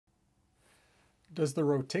Does the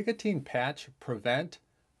rotigotine patch prevent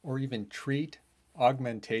or even treat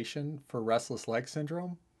augmentation for restless leg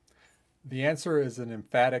syndrome? The answer is an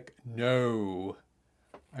emphatic no.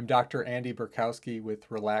 I'm Dr. Andy Burkowski with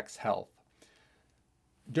ReLACS Health.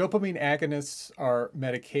 Dopamine agonists are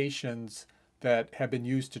medications that have been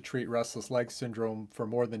used to treat restless leg syndrome for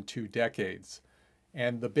more than 2 decades.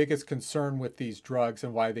 And the biggest concern with these drugs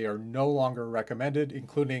and why they are no longer recommended,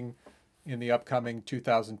 including in the upcoming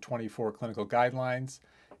 2024 clinical guidelines,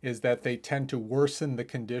 is that they tend to worsen the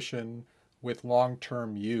condition with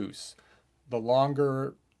long-term use. The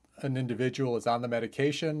longer an individual is on the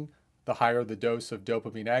medication, the higher the dose of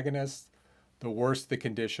dopamine agonists, the worse the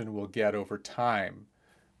condition will get over time.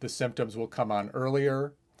 The symptoms will come on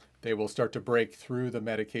earlier. They will start to break through the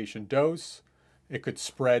medication dose. It could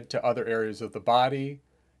spread to other areas of the body,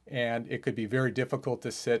 and it could be very difficult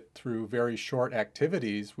to sit through very short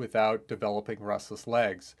activities without developing restless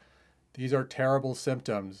legs. These are terrible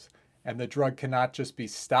symptoms, and the drug cannot just be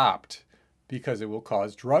stopped because it will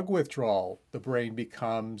cause drug withdrawal. The brain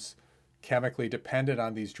becomes chemically dependent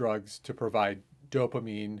on these drugs to provide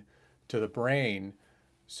dopamine to the brain.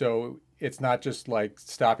 So it's not just like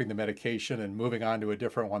stopping the medication and moving on to a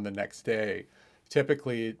different one the next day.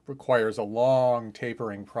 Typically, it requires a long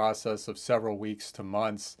tapering process of several weeks to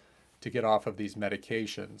months to get off of these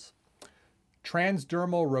medications.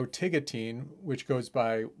 Transdermal rotigotine, which goes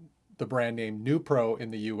by the brand name Neupro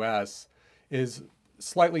in the US, is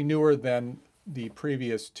slightly newer than the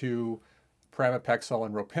previous two, pramipexole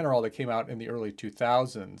and ropinirole, that came out in the early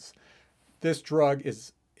 2000s. This drug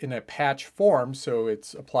is in a patch form, so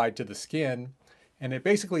it's applied to the skin, and it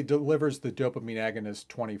basically delivers the dopamine agonist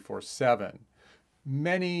 24/7.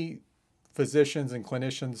 Many physicians and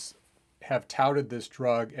clinicians have touted this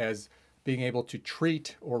drug as being able to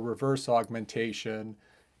treat or reverse augmentation,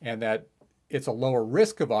 and that it's a lower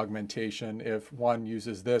risk of augmentation if one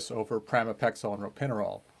uses this over pramipexole and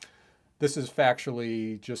ropinirole. This is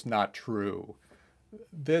factually just not true.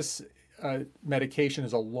 This medication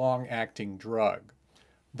is a long-acting drug.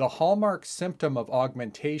 The hallmark symptom of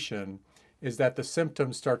augmentation is that the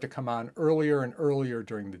symptoms start to come on earlier and earlier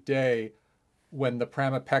during the day when the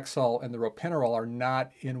pramipexole and the ropinirole are not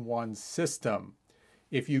in one's system.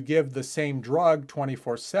 If you give the same drug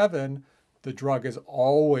 24/7, the drug is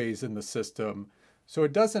always in the system. So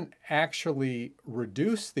it doesn't actually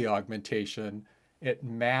reduce the augmentation, it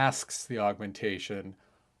masks the augmentation.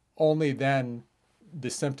 Only then the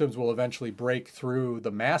symptoms will eventually break through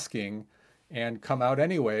the masking and come out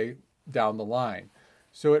anyway down the line.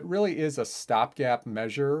 So it really is a stopgap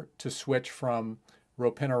measure to switch from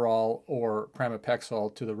ropinirole or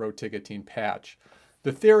pramipexole to the rotigotine patch.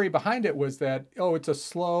 The theory behind it was that, it's a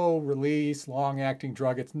slow release, long-acting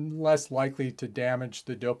drug. It's less likely to damage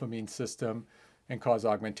the dopamine system and cause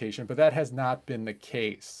augmentation, but that has not been the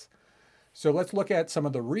case. So let's look at some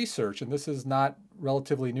of the research, and this is not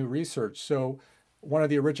relatively new research. So one of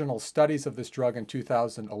the original studies of this drug in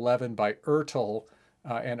 2011 by Ertel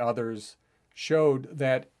and others showed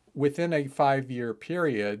that within a 5-year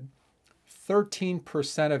period,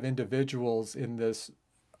 13% of individuals in this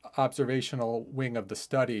observational wing of the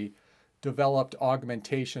study developed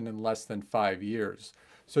augmentation in less than 5 years.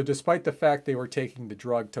 So despite the fact they were taking the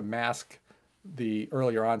drug to mask the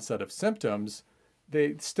earlier onset of symptoms,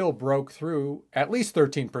 they still broke through at least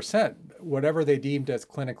 13%, whatever they deemed as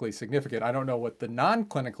clinically significant. I don't know what the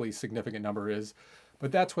non-clinically significant number is,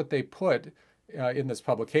 but that's what they put in this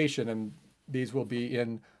publication, and these will be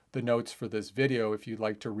in the notes for this video if you'd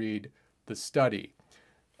like to read the study.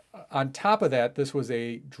 On top of that, this was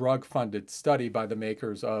a drug-funded study by the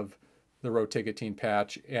makers of the rotigotine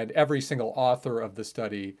patch, and every single author of the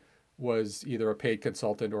study was either a paid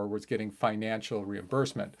consultant or was getting financial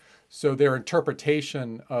reimbursement. So their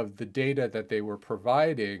interpretation of the data that they were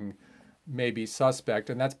providing may be suspect,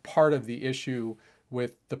 and that's part of the issue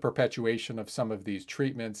with the perpetuation of some of these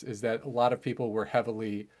treatments, is that a lot of people were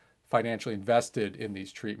heavily financially invested in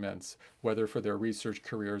these treatments, whether for their research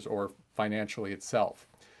careers or financially itself.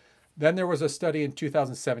 Then there was a study in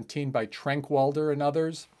 2017 by Trenkwalder and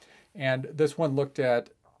others, and this one looked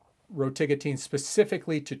at rotigotine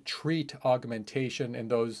specifically to treat augmentation in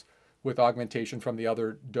those with augmentation from the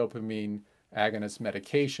other dopamine agonist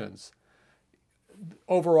medications.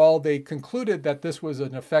 Overall, they concluded that this was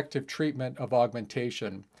an effective treatment of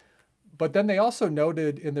augmentation. But then they also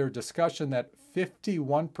noted in their discussion that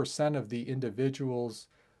 51% of the individuals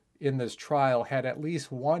in this trial had at least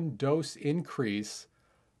one dose increase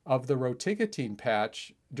of the rotigotine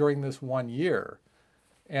patch during this 1 year.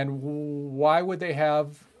 And why would they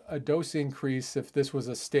have a dose increase if this was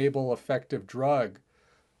a stable, effective drug?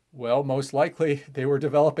 Well, most likely they were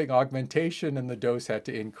developing augmentation and the dose had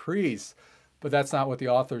to increase. But that's not what the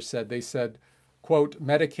authors said. They said, quote,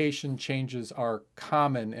 medication changes are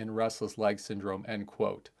common in restless leg syndrome, end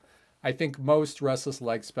quote. I think most restless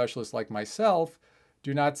leg specialists like myself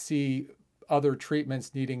do not see other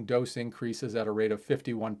treatments needing dose increases at a rate of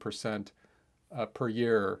 51% per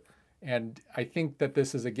year. And I think that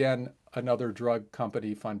this is, again, another drug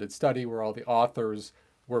company funded study where all the authors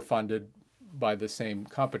were funded by the same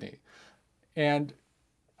company. And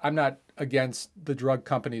I'm not against the drug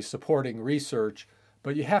companies supporting research,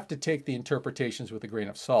 but you have to take the interpretations with a grain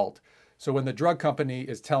of salt. So when the drug company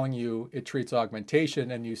is telling you it treats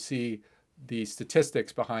augmentation and you see the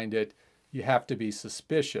statistics behind it, you have to be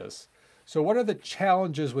suspicious. So what are the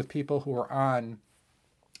challenges with people who are on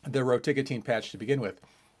the rotigotine patch to begin with?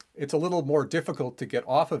 It's a little more difficult to get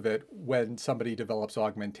off of it when somebody develops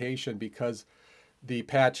augmentation because the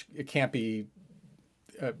patch, it can't be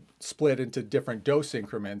split into different dose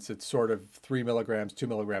increments. It's sort of 3 milligrams, 2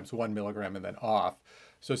 milligrams, 1 milligram, and then off.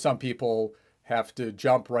 So some people have to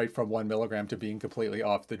jump right from 1 milligram to being completely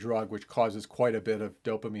off the drug, which causes quite a bit of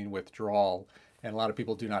dopamine withdrawal. And a lot of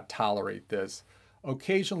people do not tolerate this.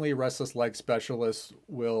 Occasionally, restless leg specialists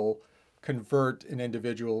will convert an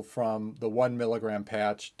individual from the 1 milligram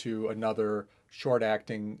patch to another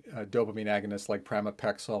short-acting dopamine agonist like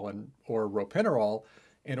pramipexole or ropinirole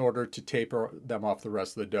in order to taper them off the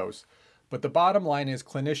rest of the dose. But the bottom line is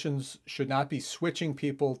clinicians should not be switching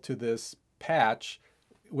people to this patch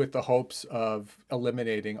with the hopes of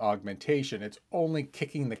eliminating augmentation. It's only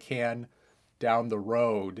kicking the can down the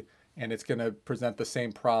road, and it's going to present the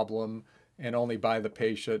same problem and only buy the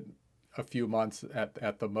patient a few months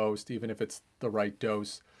at the most, even if it's the right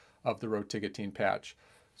dose of the rotigotine patch.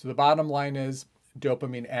 So the bottom line is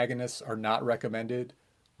dopamine agonists are not recommended,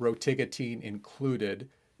 rotigotine included.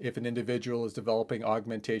 If an individual is developing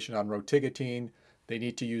augmentation on rotigotine, they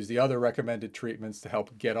need to use the other recommended treatments to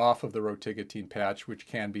help get off of the rotigotine patch, which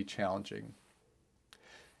can be challenging.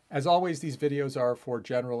 As always, these videos are for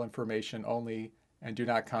general information only and do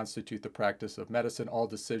not constitute the practice of medicine. All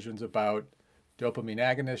decisions about dopamine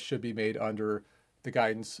agonists should be made under the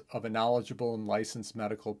guidance of a knowledgeable and licensed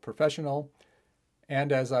medical professional.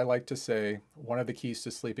 And as I like to say, one of the keys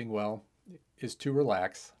to sleeping well is to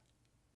relax.